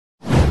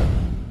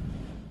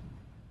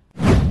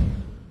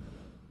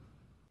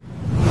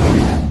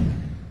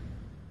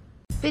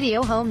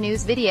Video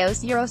HomeNews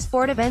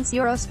VideosEurosport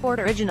EventsEurosport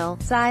Original,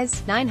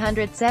 size,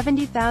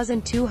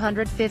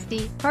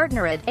 970,250,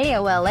 partnerId,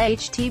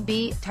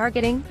 AolHtb,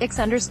 targeting,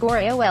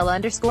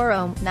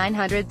 X_AOL_OM,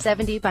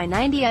 970 by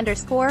 90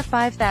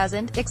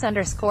 _5000,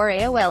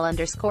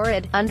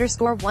 X_AOL_id,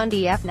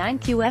 _1DF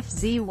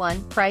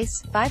 9QFZ1,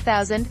 price,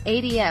 5,000,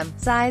 ADM,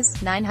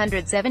 size,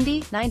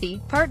 970,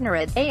 90,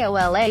 partnerId,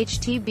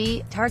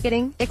 AolHtb,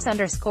 targeting,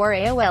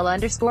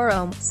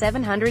 X_AOL_OM,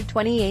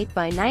 728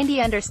 by 90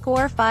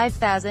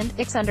 _5000,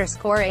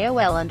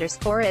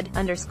 X_AOL_id,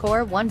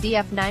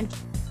 _1DF9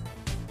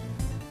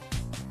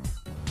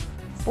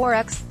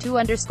 4x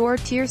 2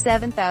 tier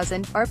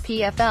 7000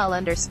 rpfl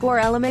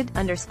element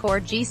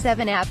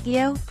G7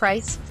 appgeo,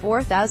 price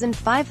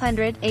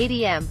 4,500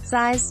 ADM,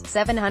 size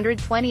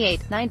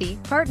 728.90,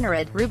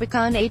 partnerId,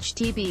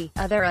 RubiconHtb,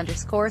 other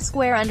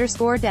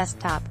square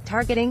desktop,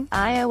 targeting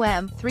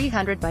IOM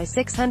 300 by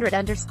 600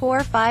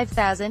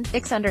 5000,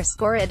 X_id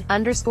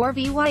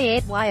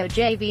VY8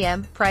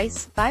 YOJVM,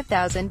 price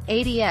 5,000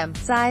 ADM,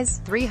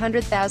 size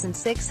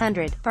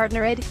 300,600,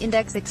 partnerId,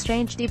 index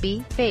exchange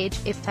DB, page,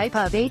 if type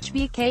of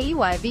HB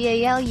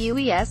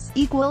KEYVALUES,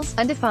 equals,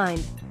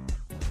 undefined.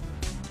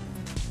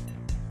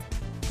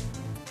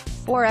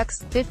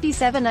 4x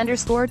 57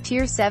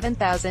 tier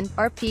 7000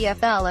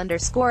 rpfl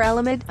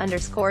element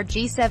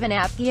G7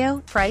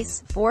 appgeo,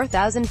 price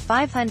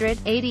 4,500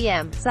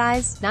 ADM,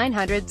 size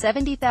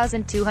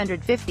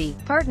 970,250,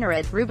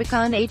 partnerId,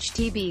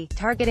 RubiconHtb,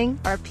 targeting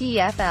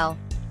rpfl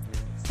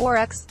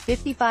 4x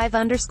 55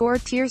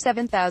 tier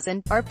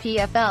 7000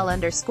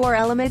 rpfl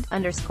element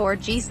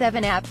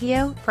G7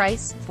 appgeo,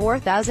 price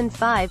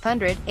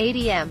 4,500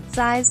 ADM,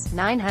 size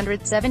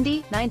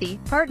 970.90,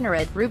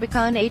 partnerId,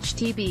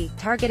 RubiconHtb,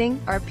 targeting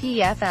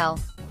rpfl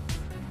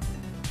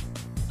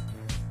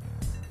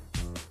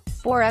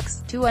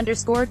 4x 2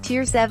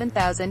 tier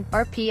 7000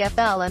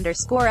 rpfl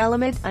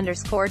element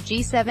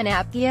G7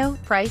 appgeo,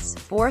 price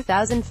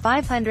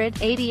 4,500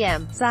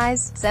 ADM,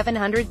 size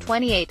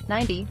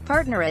 728.90,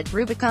 partnerId,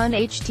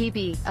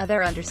 RubiconHtb,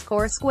 other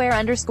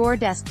square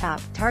desktop,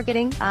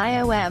 targeting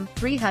IOM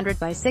 300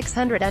 by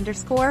 600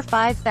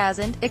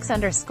 5000,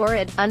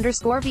 X_id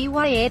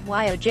VY8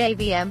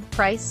 YOJVM,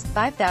 price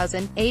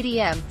 5,000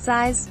 ADM,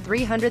 size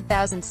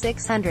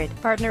 300,600,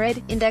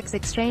 partnerId, index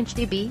exchange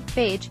DB,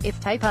 page, if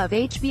type of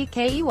HB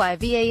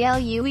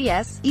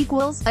KEYVALUES,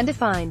 equals,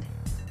 undefined.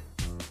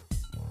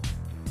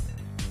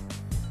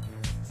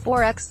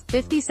 4x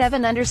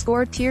 57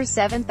 tier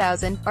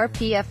 7000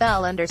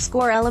 rpfl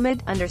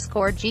element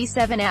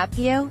G7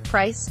 appgeo,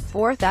 price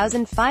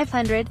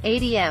 4,500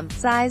 ADM,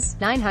 size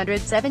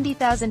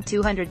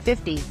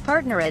 970,250,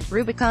 partnerId,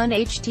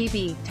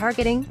 RubiconHtb,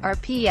 targeting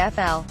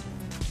rpfl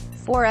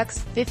 4x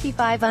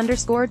 55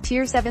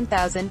 tier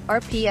 7000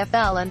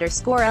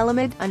 rpfl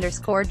element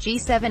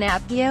G7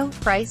 appgeo,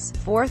 price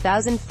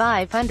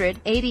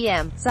 4,500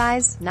 ADM,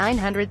 size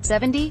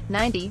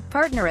 970.90,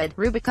 partnerId,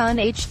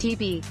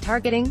 RubiconHtb,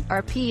 targeting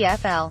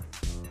rpfl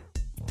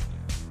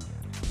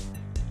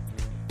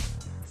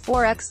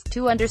 4x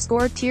 2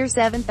 tier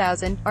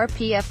 7000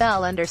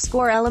 rpfl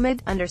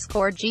element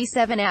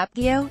G7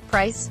 appgeo,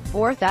 price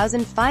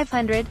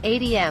 4,500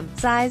 ADM,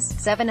 size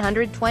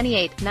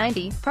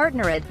 728.90,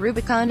 partnerId,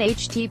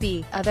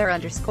 RubiconHtb,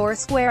 other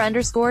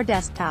square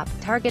desktop,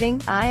 targeting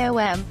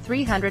IOM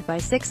 300 by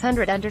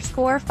 600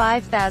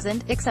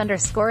 5000,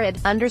 X_id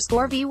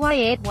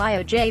VY8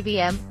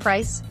 YOJVM,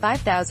 price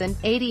 5,000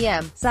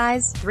 ADM,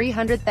 size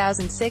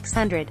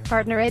 300,600,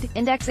 partnerId,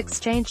 index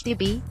exchange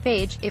DB,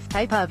 page, if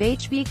type of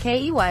HB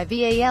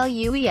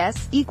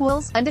KEYVALUES,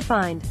 equals,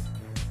 undefined.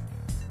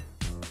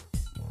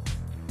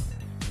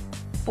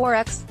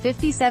 4x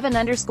 57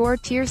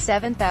 tier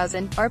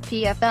 7000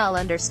 rpfl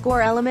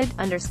element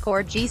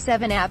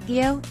G7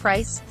 appgeo,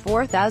 price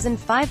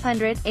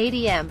 4,500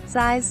 ADM,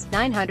 size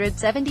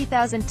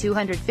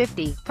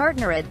 970,250,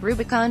 partnerId,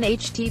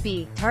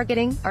 RubiconHtb,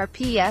 targeting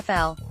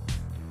rpfl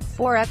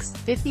 4x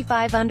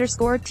 55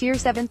 tier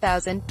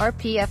 7000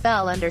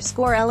 rpfl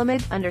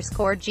element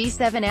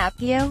G7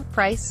 appgeo,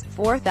 price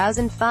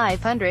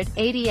 4,500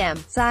 ADM,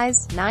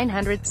 size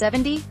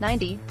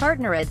 970.90,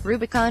 partnerId,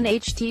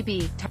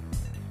 RubiconHtb,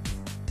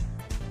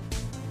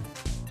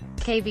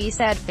 KV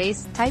sad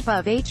face, type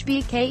of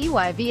HB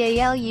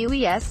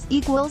KEYVALUES,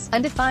 equals,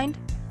 undefined.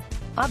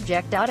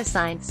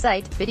 Object.assign,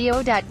 site,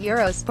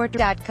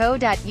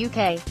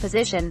 video.eurosport.co.uk,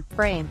 position,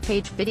 frame,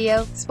 page,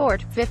 video,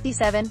 sport,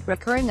 57,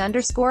 recurring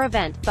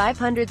event,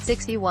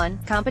 561,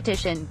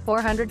 competition,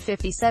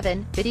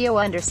 457, video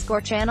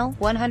channel,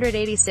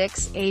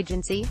 186,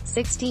 agency,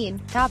 16,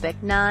 topic,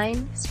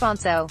 9,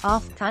 sponsor,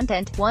 off,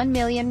 content,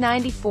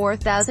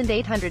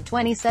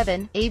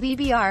 1,094,827,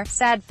 ABBR,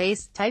 sad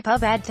face, type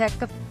of ad tech.